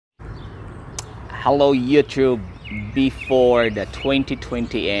Hello YouTube. Before the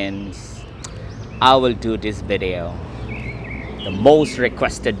 2020 ends, I will do this video, the most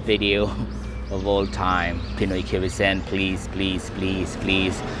requested video of all time. Pinoy KIWI sent, please, please, please,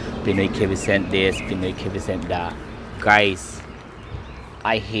 please. Pinoy KIWI sent this, Pinoy KIWI sent that. Guys,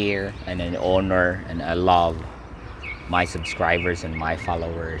 I hear and I honor and I love my subscribers and my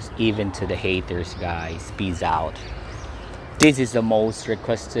followers, even to the haters. Guys, peace out. This is the most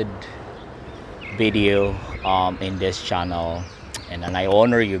requested video in this channel, and I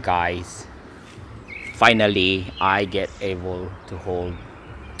honor you guys. Finally I get able to hold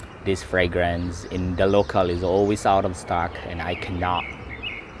this fragrance. In the local is always out of stock, and I cannot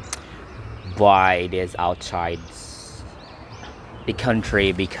buy this outside the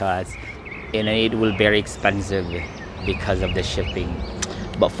country because it will be very expensive because of the shipping.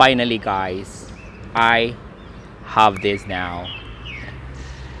 But finally guys, I have this now,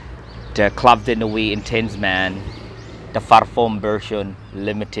 the Club de Nuit Intense Man, the Parfum version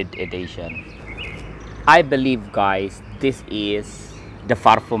limited edition. I believe guys this is the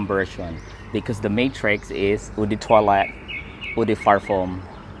Parfum version because the matrix is Eau de Toilette, Eau de Parfum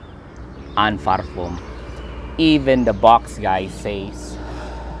and Parfum. Even the box guys says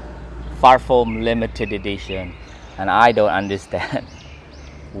Parfum limited edition, and I don't understand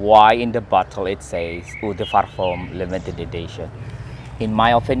why in the bottle it says Eau de Parfum limited edition. In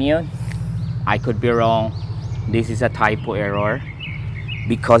my opinion, I could be wrong. This is a typo error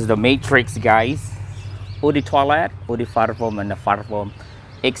because the matrix guys, Eau de Toilette, Eau de Parfum and the Parfum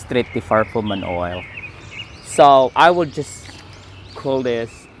extract the Parfum and oil. So I will just call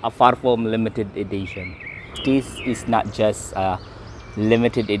this a Parfum limited edition. This is not just a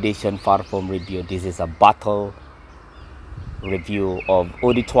limited edition Parfum review. This is a bottle review of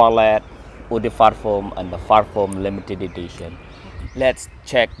Eau de Toilette, Eau de Parfum and the Parfum limited edition. Let's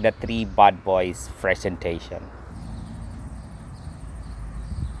check the three bad boys presentation.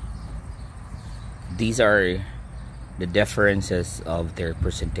 These are the differences of their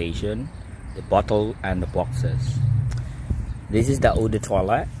presentation, the bottle and the boxes. This is the Eau de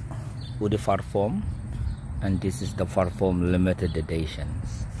Toilette, Eau de Parfum, and this is the Parfum limited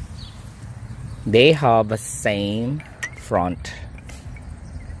editions. They have the same front.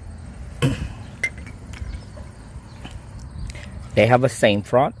 They have the same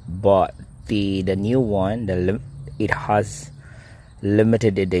front, but the new one, it has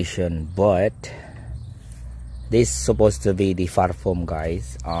limited edition, but this is supposed to be the Parfum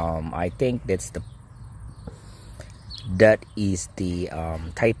guys. I think that is the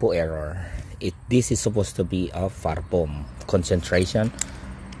typo error. This is supposed to be a Parfum concentration,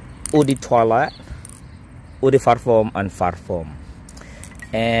 Eau de Toilette, Eau de Parfum and Parfum,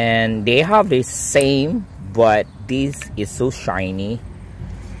 and they have the same, but this is so shiny,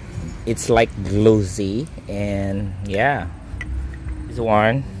 it's like glossy. And yeah, this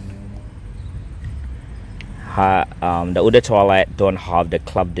one the Eau de Toilette don't have the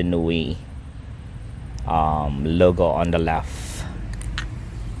Club de Nuit logo on the left.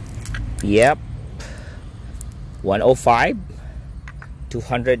 Yep, 105,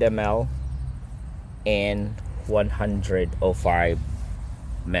 200 ml and 105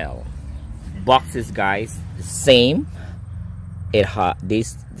 ml. Boxes guys, the same. It has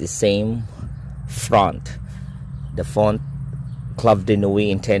the same front, the font Club de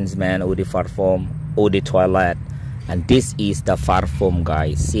Nuit Intense Man, Eau de Parfum, Eau de Toilette, and this is the Parfum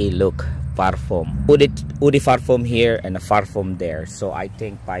guys. See, look, Parfum, Eau de Parfum here and the Parfum there. So I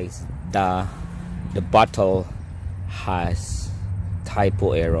think by the bottle has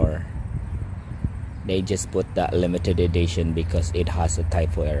typo error. They just put that limited edition because it has a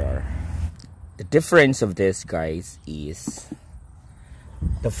typo error. The difference of this guys is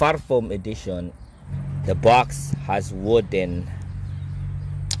the Parfum edition, the box has wooden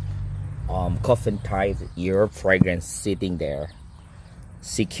coffin type your fragrance sitting there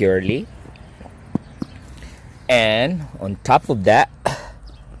securely, and on top of that,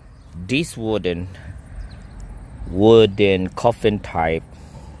 this wooden coffin type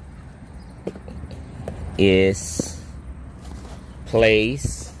is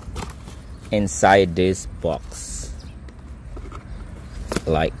placed inside this box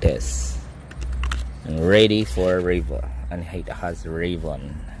like this and ready for a ribbon, and it has a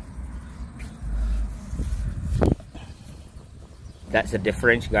ribbon. That's the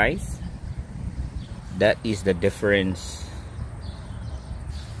difference guys. That is the difference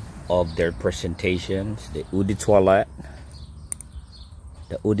of their presentations, the Eau de Toilette,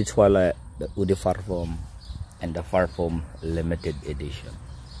 the Eau de Toilette, the Eau de Parfum and the Parfum limited edition.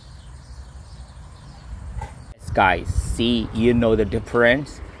 Guys, see, you know the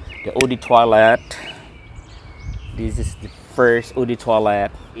difference. the eau de toilette. This is the first eau de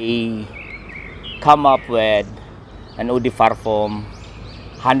toilette. We come up with an eau de parfum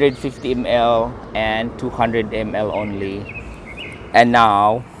 150 ml and 200 ml only. And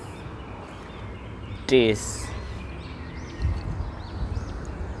now this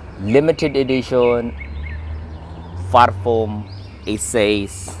limited edition parfum, it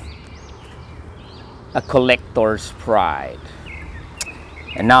says a collector's pride.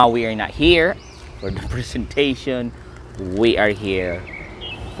 And now we are not here for the presentation, we are here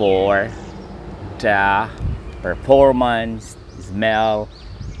for the performance, smell,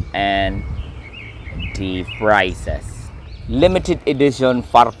 and the prices. Limited edition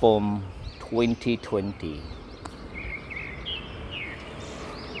Parfum 2020.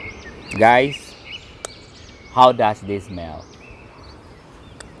 Guys, how does this smell?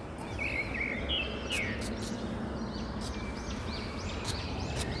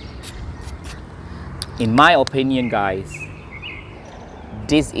 In my opinion, guys,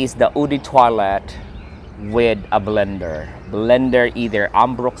 this is the eau de toilette with a blender. Blender either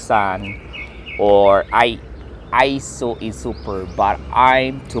Ambroxan or ISO is super, but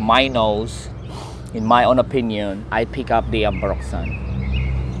to my nose, in my own opinion, I pick up the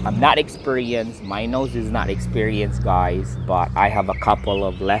Ambroxan. I'm not experienced, my nose is not experienced, guys, but I have a couple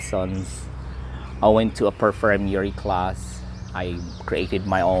of lessons. I went to a perfumery class, I created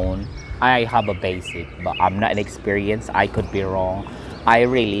my own. I have a basic, but I'm not experienced, I could be wrong. I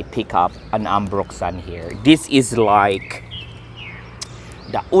really pick up an Ambroxan here. This is like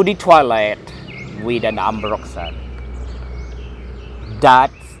the eau de toilette with an Ambroxan.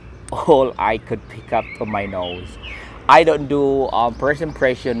 That's all I could pick up to my nose. I don't do first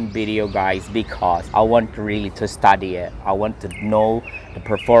impression video, guys, because I want really to study it. I want to know the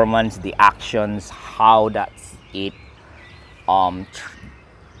performance, the actions, how that's it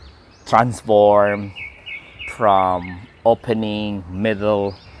transform from opening,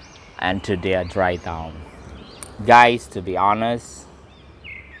 middle, and to the dry down. Guys, to be honest,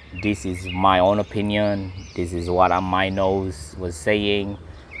 this is my own opinion. This is what my nose was saying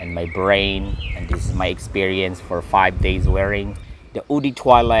and my brain, and this is my experience for 5 days wearing. The eau de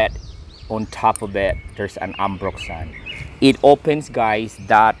toilette, on top of it, there's an Ambroxan. It opens, guys,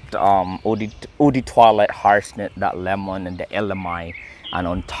 that eau de toilette harshness, that lemon and the LMI, and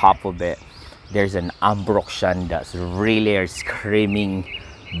on top of it, there's an Ambroxan that's really screaming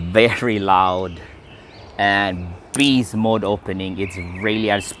very loud, and beast mode opening. It's really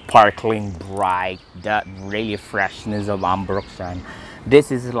a sparkling bright, that really freshness of Ambroxan.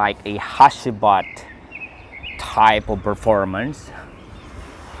 This is like a Hashibat type of performance.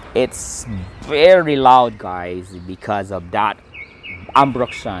 It's very loud, guys, because of that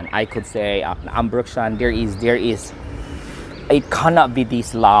Ambroxan. I could say Ambroxan, there is it cannot be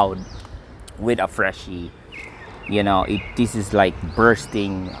this loud with a freshie, you know. This is like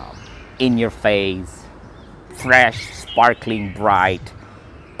bursting in your face, fresh, sparkling, bright,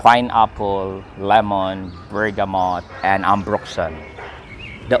 pineapple, lemon, bergamot, and Ambroxan.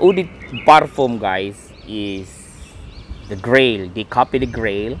 The eau de parfum, guys, is the grail. They copied the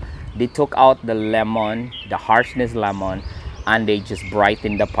grail. They took out the lemon, the harshness lemon, and they just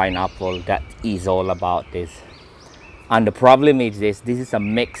brightened the pineapple. That is all about this. And the problem is this is a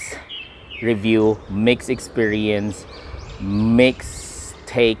mixed review, mixed experience, mixed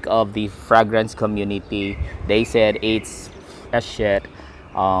take of the fragrance community. They said it's a shit.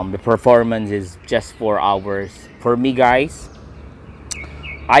 The performance is just 4 hours. For me, guys,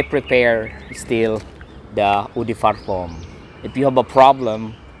 I prepare still the eau de parfum. If you have a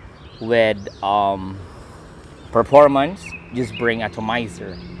problem with performance, just bring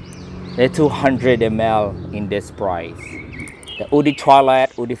atomizer. The 200 ml in this price. The eau de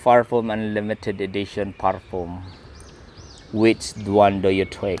toilette, eau de parfum, and limited edition parfum. Which one do you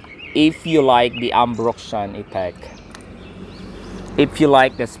take? If you like the Ambroxan effect, if you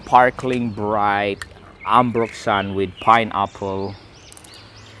like the sparkling bright Ambroxan with pineapple,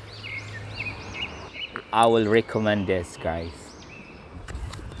 I will recommend this, guys.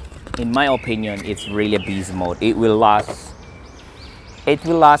 In my opinion, it's really a beast mode. It will last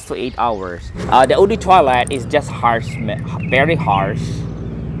for 8 hours. The eau de toilette is just harsh, very harsh.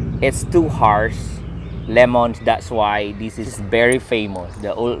 It's too harsh. Lemons, that's why this is very famous.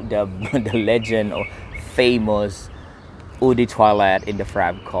 The legend of famous eau de toilette in the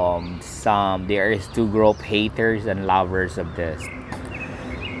Frabcom. There is 2 group, haters and lovers of this.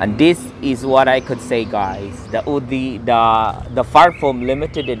 And this is what I could say, guys. The Parfum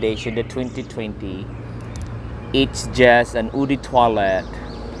limited edition, the 2020, it's just an eau de toilette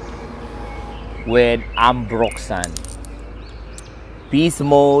with Ambroxan. Beast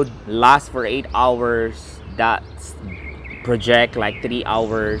mode lasts for 8 hours. That's project like 3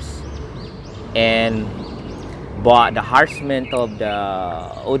 hours. And but the harassment of the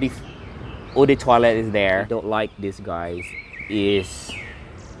eau de toilette is there. Don't like this, guys, is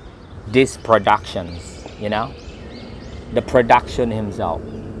this productions, you know, the production himself.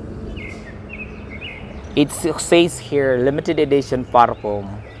 It says here limited edition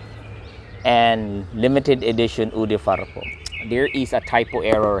Parfum and limited edition eau de Parfum. There is a typo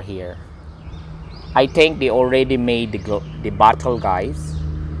error here. I think they already made the bottle, guys,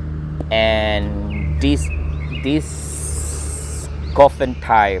 and this coffin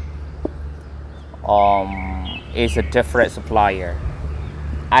type is a different supplier.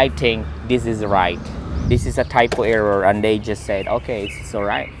 I think this is right. This is a typo error, and they just said, okay, it's all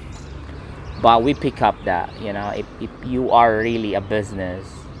right. But we pick up that, you know, if you are really a business,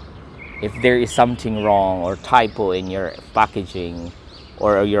 if there is something wrong or typo in your packaging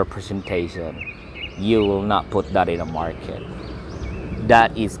or your presentation, you will not put that in the market.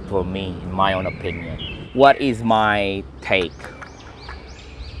 That is for me, in my own opinion. What is my take?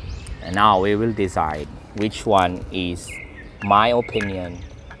 And now we will decide which one is my opinion.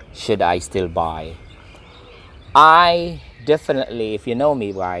 Should I still buy? I definitely, if you know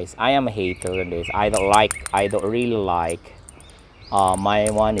me, guys, I am a hater in this. I don't really like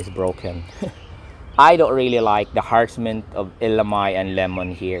my one is broken. I don't really like the harassment of elamai and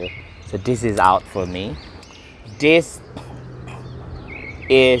lemon here, so this is out for me. This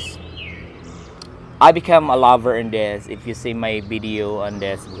is, I become a lover in this. If you see my video on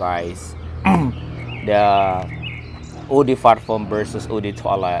this, guys, the eau de Parfum versus eau de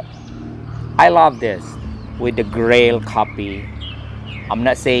toilette, I love this with the Grail copy. I'm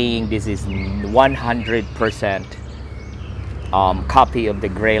not saying this is 100% copy of the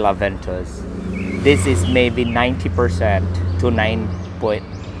Grail Aventus. This is maybe 90% to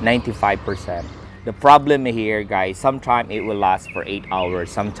 9.95%. The problem here, guys, sometimes it will last for 8 hours,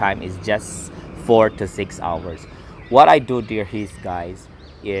 sometimes it's just 4 to 6 hours. What I do there is, guys,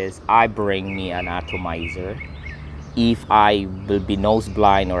 is I bring me an atomizer. If I will be nose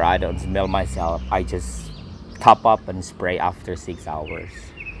blind or I don't smell myself, I just top up and spray after 6 hours.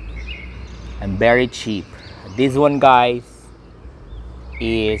 And very cheap. This one, guys,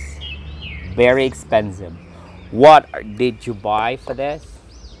 is very expensive. What did you buy for this?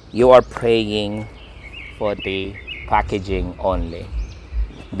 You are paying for the packaging only,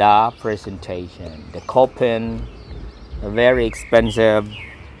 the presentation, the coupon, very expensive,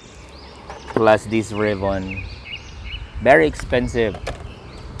 plus this ribbon, very expensive.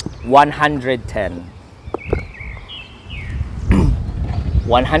 110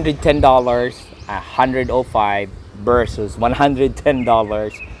 $110, 105 versus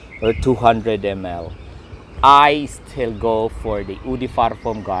 $110 or 200 ml. I still go for the eau de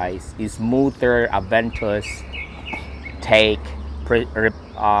Parfum, guys. Is smoother Aventus take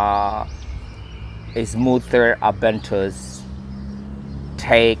a smoother Aventus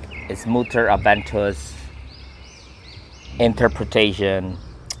take a smoother Aventus interpretation,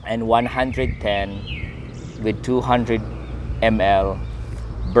 and 110 with 200 ml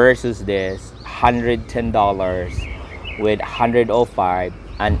versus this $110 with 105,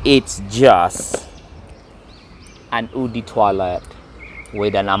 and it's just an eau de toilette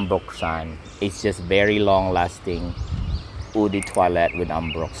with an ambroxan. It's just very long lasting eau de toilette with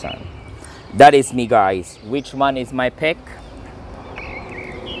ambroxan. That is me, guys. Which one is my pick?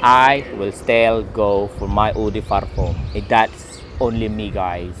 I will still go for my eau de Parfum. That's only me,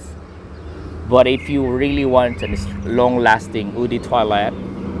 guys. But if you really want a long lasting eau de toilette,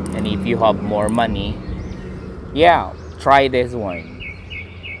 and if you have more money, yeah, try this one,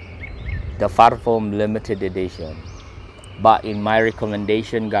 the Parfum limited edition. But in my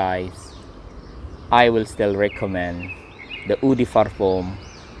recommendation, guys, I will still recommend the eau de Parfum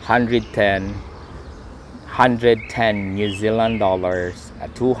 110 New Zealand dollars, a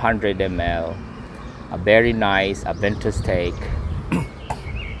 200 ml, a very nice Aventus take.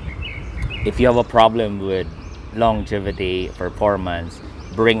 If you have a problem with longevity performance,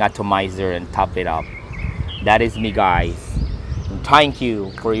 bring atomizer and top it up. That is me, guys. And thank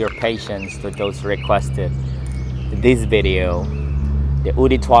you for your patience to those requested this video, the eau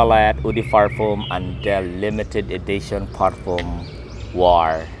de toilette, eau de Parfum, and the limited edition Parfum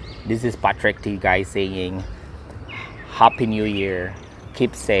War. This is Patrick to you guys saying Happy New Year,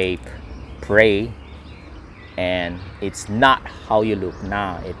 keep safe, pray, and it's not how you look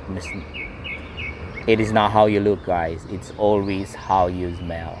now. It is not how you look, guys. It's always how you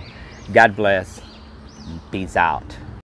smell. God bless. Peace out.